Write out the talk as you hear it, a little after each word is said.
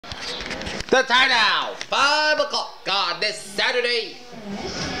The time now, 5 o'clock on this Saturday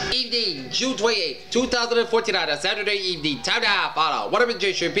evening, June 28th, 2014 on a Saturday evening. Time now, follow. What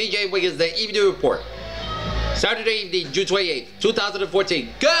administration, PJ Wiggins, the evening report. Saturday evening, June 28th, 2014.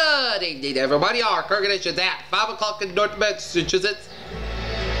 Good evening, everybody. Our current conditions at 5 o'clock in North Massachusetts.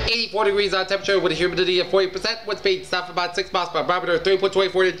 84 degrees on temperature with a humidity of 40%. Wind speed south about 6 miles per barometer,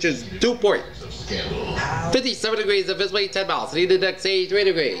 3.24 inches, dew point. 57 degrees and visibly 10 miles. Heat index 83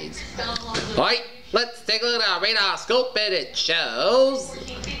 degrees. Alright, let's take a look at our radar scope, and it shows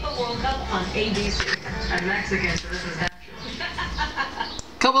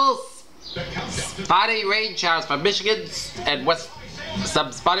couple spotty rain showers from Michigan and west.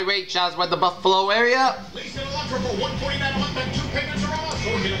 Some spotty rain showers in the Buffalo area.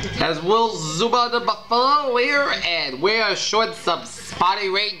 As we'll zoom on the Buffalo here, and we're showing some spotty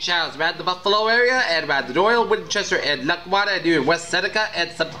rain showers around the Buffalo area and around the Doyle, Winchester, and Lackawanna, and near West Seneca, and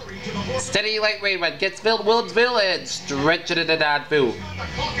some steady light rain around Gettsville, Williamsville, and stretching it down through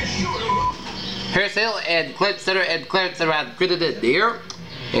Harris Hill and Clarence Center and Clarence around Crittenden here.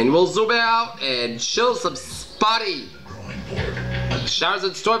 And we'll zoom out and show some spotty showers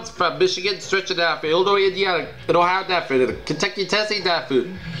and storms from Michigan, stretching down for Illinois, Indiana, and Ohio, down for the Kentucky, Tennessee, down for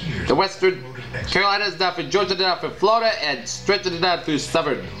the Western Carolinas, down for Georgia, down for Florida, and stretching it down through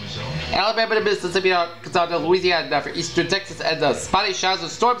southern Alabama to Mississippi, Arkansas, to Louisiana, down for eastern Texas, and the spotty showers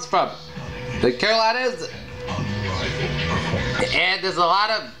and storms from the Carolinas. And there's a lot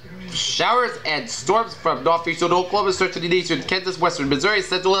of showers and storms from northeastern Oklahoma, stretching in eastern Kansas, western Missouri,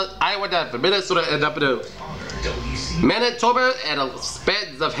 central Iowa, down for Minnesota, and up to Manitoba, and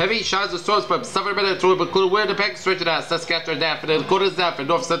spans of heavy showers and storms from southern Manitoba, including Winnipeg, stretching out Saskatchewan, down for the Dakotas, down for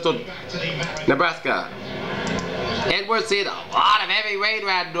north central Nebraska. And we're seeing a lot of heavy rain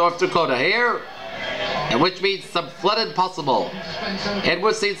around North Dakota here, and which means some flooding possible. And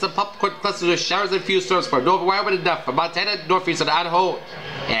we're seeing some popcorn clusters of showers and few storms from northern Wyoming, enough for Montana, northeastern Idaho,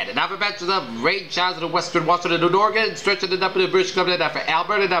 and enough batches of rain showers in western Washington and Oregon, stretching it up into British Columbia, enough for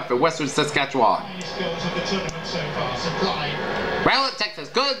Alberta, enough for western Saskatchewan. Well, Texas,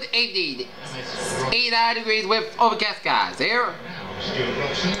 good evening. 89 degrees with overcast skies here.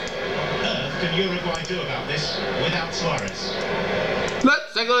 Can Uruguay do about this without Suarez?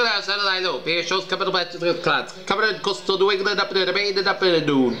 Let's take a look at our satellite loop. Here shows capital batches of clouds covering coastal New England, up into the Maine, and up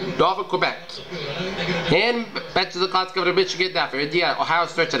into northern Quebec. And batches of clouds covering Michigan, down for Indiana, Ohio,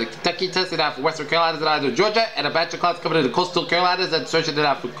 stretching to Kentucky, Tennessee, down for western Carolinas, and either Georgia, and a batch of clouds covering the coastal Carolinas, and stretching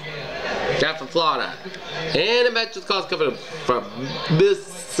down for Florida. And a batch of clouds covering from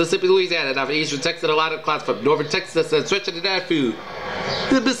Mississippi, Louisiana, down for eastern Texas, and a lot of clouds from northern Texas, and stretching down through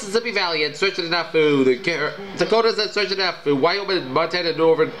the Mississippi Valley, and stretching it out through the Dakotas, and stretching it out through Wyoming, Montana,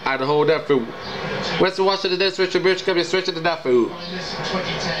 northern Idaho, down through western Washington, and stretching British Columbia, stretching it out through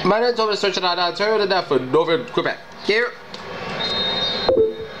Manitoba, stretching out Ontario, and down through northern Quebec. Here.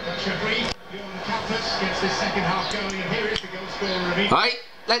 Alright,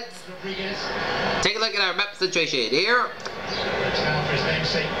 let's take a look at our map situation here.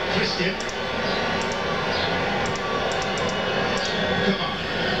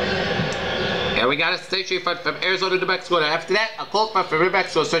 And we got a stationary front from Arizona to New Mexico. And after that, a cold front from New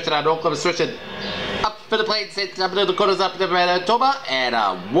Mexico, stretching out Oklahoma, stretching up for the plains, up to the Dakotas, up to Manitoba, and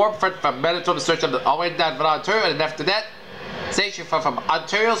a warm front from Manitoba, stretching all the way down from Ontario. And after that, stationary front from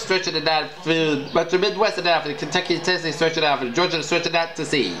Ontario, stretching it down for much of the Midwest, and down for the Kentucky, Tennessee, stretching out for Georgia, stretching out to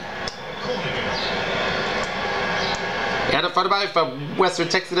sea. And a front of mine from western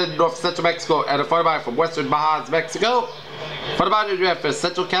Texas and north central Mexico, and a front of mine from western Baja, Mexico. Front of mine we have for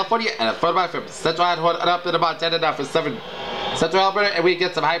central California, and a front of mine from central Idaho and up to the Montana, down for central Alberta, and we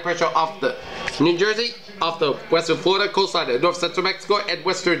get some high pressure off the New Jersey, off the western Florida coastline, and north central Mexico, and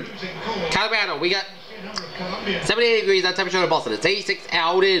western Colorado. We got 78 degrees on temperature in Boston. It's 86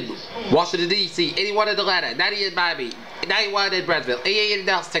 out in Washington, D.C., 81 in Atlanta, 90 in Miami, 91 in Brownsville, 88 in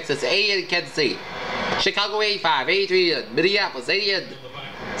Dallas, Texas, 88 in Kansas City, Chicago 85, 83 in Minneapolis, 80 in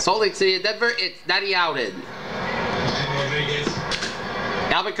Salt Lake City, and Denver. It's 90 out in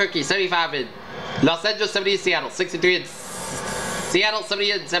Albuquerque, 75 in Los Angeles, 70 in Seattle, 63 in Seattle,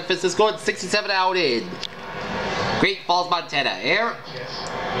 70 in San Francisco, and 67 out in Great Falls, Montana. Here,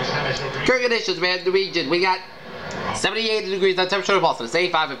 current conditions, man, the region. We got 78 degrees on temperature in Boston. It's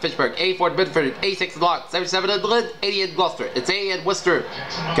 85 in Fitchburg, 84 in Bedford, 86 in Lawrence, 77 in Berlin, 80 in Gloucester. It's 80 in Worcester,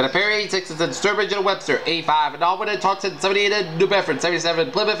 Calipari, 86 in Sturbridge and Webster, 85 in Alwyn and Taunton, 78 in New Bedford, 77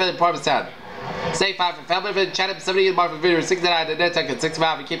 in Plymouth and Provincetown, 75 in Falmouth and Chatham, 70 in Marvin Vineyard, 69 in Nantucket,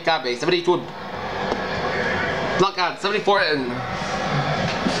 65 in Cape Cod Bay, 72 in Block 74 in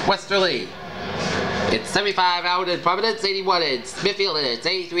Westerly. It's 75 out in Providence, 81 in Smithfield, and it's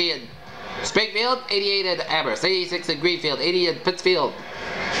 83 in Springfield, 88 in Amherst, 86 in Greenfield, 80 in Pittsfield,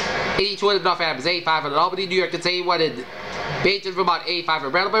 82 in North Adams, 85 in Albany, New York, it's 81 in Baton, Vermont, 85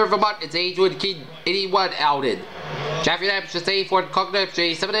 in Brattleboro, Vermont, it's 82 in Keene, 81 out in Chaffey, New Hampshire, 84 in Concord, New Hampshire,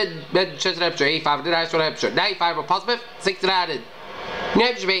 87 in Manchester, New Hampshire, 85 in Nashville, New Hampshire, 95 in Portsmouth, 69 in New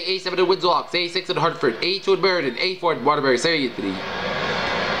Hampshire Bay, 87 in Windsor, 86 in Hartford, 82 in Meriden, 84 in Waterbury, 73.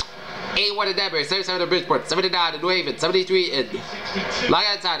 81 in Danbury, 77 in Bridgeport, 79 in New Haven, 73 in Long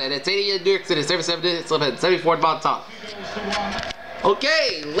Island, and it's 80 in New York City, 77 in Slimmon, 74 in Montauk.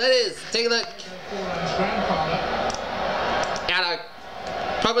 Okay, let us take a look at a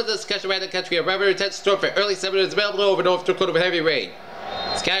public discussion around the country. A rather intense storm for early summer is available over North Dakota with heavy rain.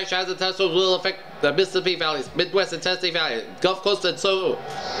 Scattered showers and thunderstorms will affect the Mississippi Valleys, Midwest and Tennessee Valley, Gulf Coast and so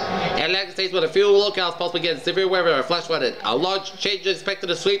Atlantic states with a few locales possibly getting severe weather or flash flooded. A large change is expected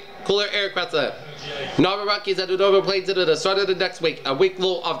to sweep cooler air across the Northern Rockies and the Northern Plains into the start of the next week. A weak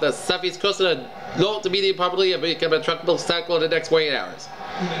low of the southeast coast and a low to medium probably become a tropical cyclone in the next 48 hours.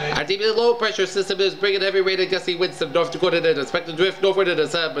 A deep low pressure system is bringing heavy rain and gusty winds to North Dakota and is expected to drift northward in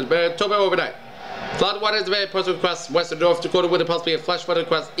the October overnight. Flood waters may pass across western North Dakota with a possibly a flash flood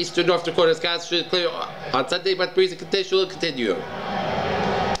across eastern North Dakota. Skies should clear on Sunday, but breezy conditions will continue.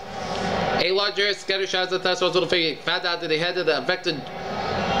 A larger scattered showers and thunderstorms will be found out to the head of the affected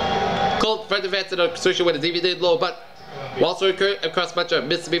cold front events and associated with a deviated low, but will also occur across much of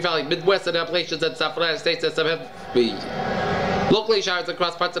Mississippi Valley, Midwest and Appalachians and South United States, and some heavy locally showers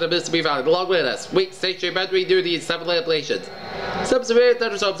across parts of the Mississippi Valley. Along with us, weak stationary boundary near the Southern Appalachians. Some severe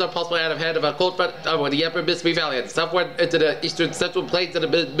thunderstorms are possible out of hand of a cold front over the upper Mississippi Valley and southward into the eastern central plains of the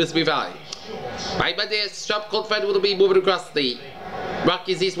Mississippi Valley. By Monday, a sharp cold front will be moving across the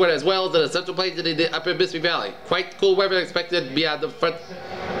Rockies eastward as well as the central plains and the upper Mississippi Valley. Quite cool weather expected beyond the front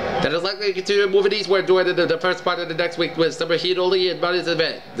that is likely to continue moving eastward during the first part of the next week with summer heat only in moderate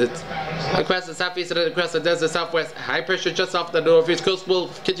event. Across the southeast and across the desert southwest, high pressure just off the northeast coast will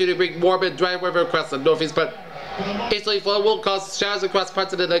continue to bring warm and dry weather across the northeast, but easterly flow will cause showers across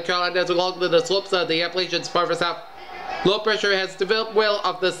parts of the Carolinas along the slopes of the Appalachians farther south. Low pressure has developed well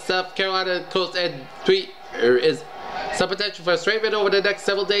off the South Carolina coast and there is some potential for a straight wind over the next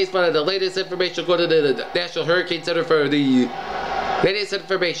several days, but the latest information according to the National Hurricane Center for the latest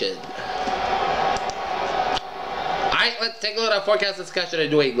information. Alright, let's take a look at our forecast discussion in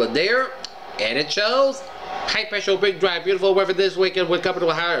New England there. And it shows high pressure will bring dry, beautiful weather this weekend with coming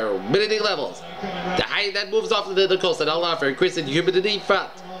to higher humidity levels. The high that moves off to the coast and allow for increasing humidity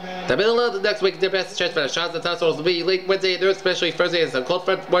front. The middle of the next week, the best chance for the showers and thunderstorms will be late Wednesday and especially Thursday as the cold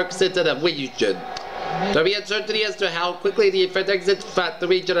front works into the region. There will be uncertainty as to how quickly the front exits the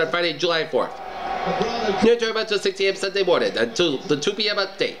region on Friday, July 4th. Near term until 6 a.m. Sunday morning until the 2 p.m.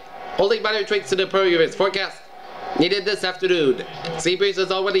 update. Only minor tweaks in the previous forecast needed this afternoon. Sea breeze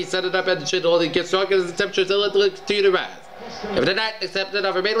is already set it up and should only get stronger as the temperatures will continue to rise. If the night accepted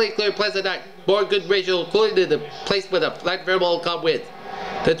of a mainly clear, pleasant night, more good racial cooling in the place with a light variable calm wind.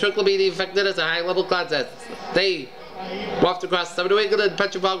 The trick will be the affected as a high level clouds as they waft across some New England and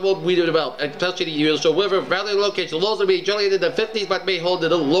Petrified will be developed, especially the usual river valley location. Lows will be generally in the 50s but may hold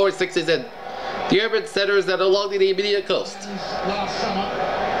in the lower 60s in the urban centers that are along the immediate coast.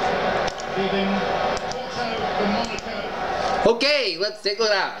 Okay, let's take a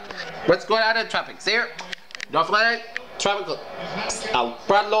look at what's going on in tropics here. North Atlantic tropical, a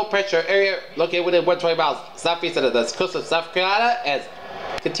broad low pressure area located within 120 miles southeast of the coast of South Carolina has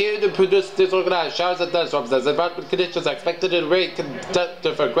continued to produce disorganized showers and thunderstorms as environmental conditions are expected to remain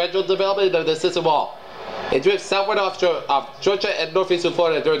conducive for gradual development of the system wall. It drifts southward off Georgia and northeastern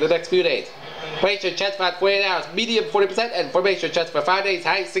Florida during the next few days. Formation chance for 48 hours, medium 40%, and formation chance for 5 days,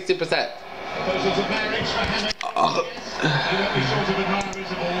 high 60%.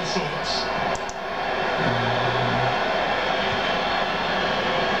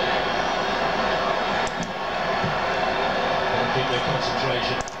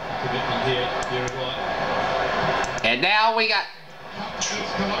 And now we got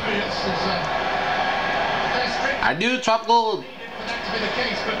a new tropical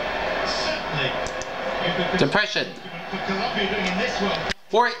depression,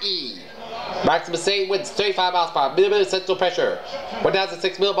 4E. Maximum sustained winds 35 miles per hour, minimum central pressure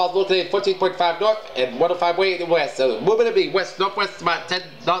 1,006 millibar located 14.5 north and 105 way in the west. So moving to be west-northwest about 10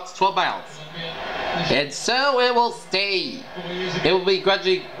 knots, 12 miles. And so it will stay. It will be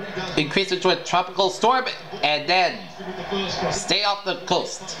gradually increasing to a tropical storm and then stay off the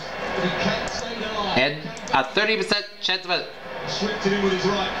coast. And a 30% chance of it.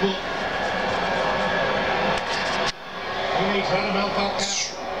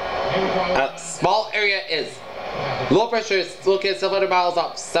 A small area is Low pressure is located 700 miles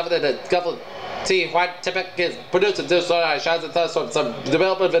up, 7 in the Gulf T. What typically is produced in this shots and thunderstorms. Some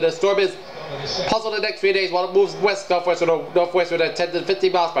development of the storm is puzzled the next 3 days while it moves west, northwest, or northwest with a 10 to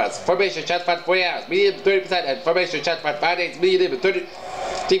 15 miles per hour. Formation chance for 40 hours, medium 30%, and formation chance for 5 days, medium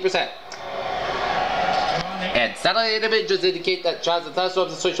 30%. And satellite images indicate that shots and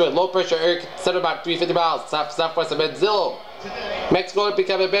thunderstorms associated with low pressure air centered about 350 miles southwest of Manzillo. Mexico is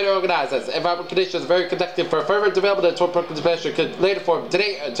becoming better organized as environmental conditions are very conducive for further development of tropical depression could later form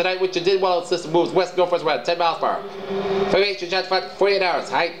tonight, which it did while the system moves west northwest around 10 miles per hour. Formation chance for 48 hours,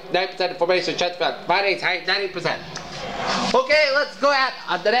 height 9%, formation chance for 5 days, height 90%. Okay, let's go out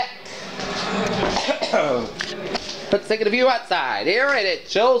on the deck. Let's take a view outside here, and it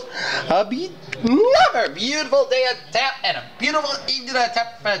shows another beautiful day on tap and a beautiful evening on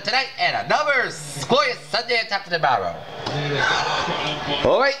tap for tonight and another glorious Sunday on tap for tomorrow.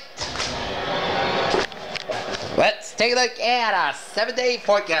 Alright, let's take a look at our 7-day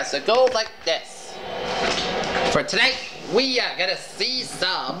forecast. It goes like this. For tonight, we are going to see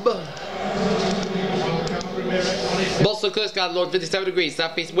some Bolster clear skies, low 57 degrees,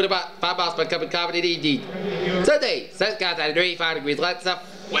 southeast wind about 5 miles per hour, coming indeed. Sunday, sun skies at 85 degrees, light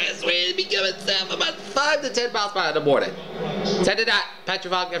southwest wind becoming south about 5 to 10 miles per hour in the morning. 10 to night, patch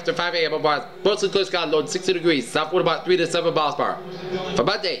of fog after 5 a.m. on mostly clear skies, low 60 degrees, south wind about 3 to 7 miles per hour. For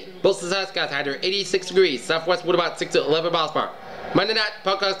Monday, mostly sun skies at 86 degrees, southwest wind about 6 to 11 miles per hour. Monday night,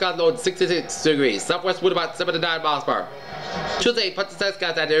 Pocahontas skies, low 66 degrees, southwest wind about 7 to 9 miles per hour. Tuesday, Punta Sun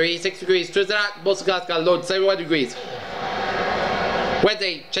skies at 86 degrees. Tuesday night, most skies got low 71 degrees.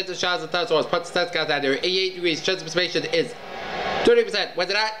 Wednesday, chance of showers and thunderstorms. Punta Sun skies at 88 degrees. Chance of precipitation is 30%.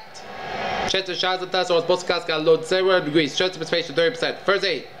 Wednesday night, chance of showers and thunderstorms. Most skies got low 71 degrees. Chance of precipitation 30%.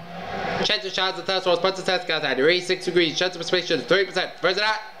 Thursday, chance of showers and thunderstorms. Punta Sun skies at 86 degrees. Chance of precipitation is 30%. Thursday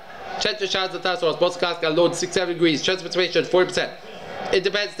night, chance of showers and thunderstorms. Most skies got low 67 degrees. Chance of precipitation 40%.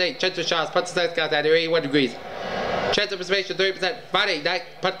 Independence Day, chance of showers. Punta Sun skies at 81 degrees. Chance of precipitation 30%. Friday night,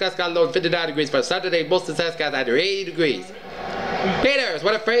 Podcast got low 59 degrees. For Saturday, most of the skies got 80 degrees. Peters,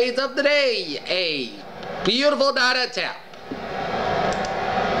 what a phrase of the day. A beautiful night on tap.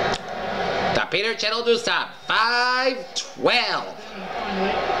 The Peter Channel News Time, 5:12.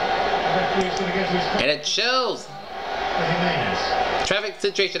 And it shows traffic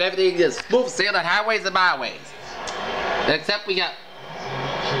situation, everything is smooth sailing on highways and byways. Except we got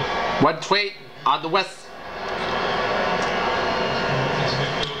 128 on the west.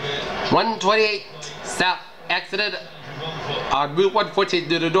 128 south accident on Route 114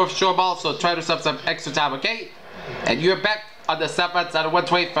 to the North Shore Mall, so try to yourself some extra time, okay? And you're back on the southbound side of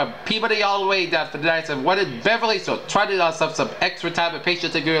 128 from Peabody all the way down for the nights of 1 in Beverly, so try to yourself some extra time and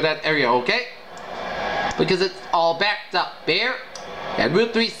patience to go in that area, okay? Because it's all backed up there. And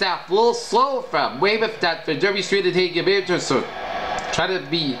Route 3 south, a little slow from Weymouth down for Derby Street and Hagen, so try to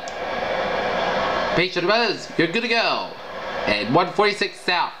be patient with us. You're good to go. And 146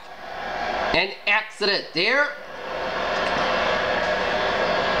 south. An accident there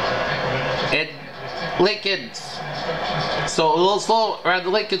in Lincoln, so a little slow around the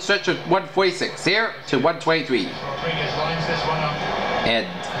Lincoln stretch of 146 here to 123. And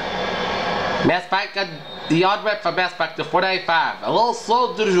Mass Pike on the on ramp from Mass Pike to 495, a little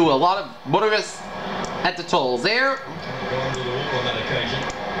slow due to a lot of motorists at the tolls there.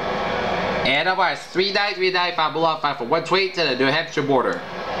 And otherwise 39395 Boulevard 5 from 128 to the New Hampshire border.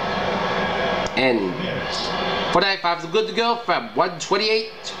 And 495 is good to go from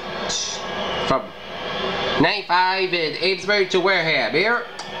 128 from 95 in Amesbury to Wareham here.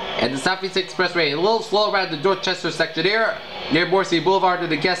 And the Southeast Expressway a little slow around the Dorchester section here near Morrissey Boulevard to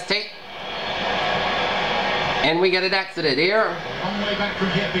the Guest Tate. And we got an accident here.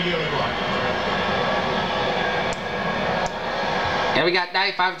 And we got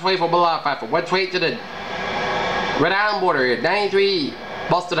 95 and 24 Boulevard 5 from 128 to the Rhode Island border here. 93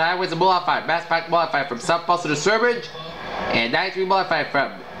 Boston Highways and Boulevard 5, Mass Pike Boulevard 5 from South Boston to Sturbridge, and 93 Boulevard 5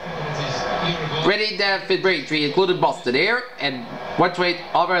 from Reading down for Braintree, including Boston here, and 128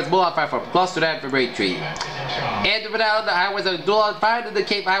 Alvarez Boulevard 5 from Gloucester down for Braintree. And the Rhode Island highways are dual fine, and the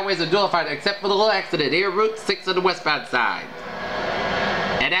Cape highways are dual fine, except for the little accident here, Route 6 on the westbound side.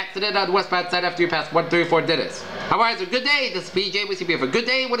 An accident on the westbound side after you pass 134 Dennis. Otherwise, a good day. This is PJ with you for a good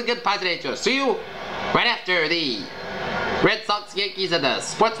day with a good positive. See you right after the Red Sox, Yankees, and the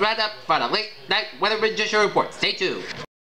sports roundup for the late night weather condition report. Stay tuned.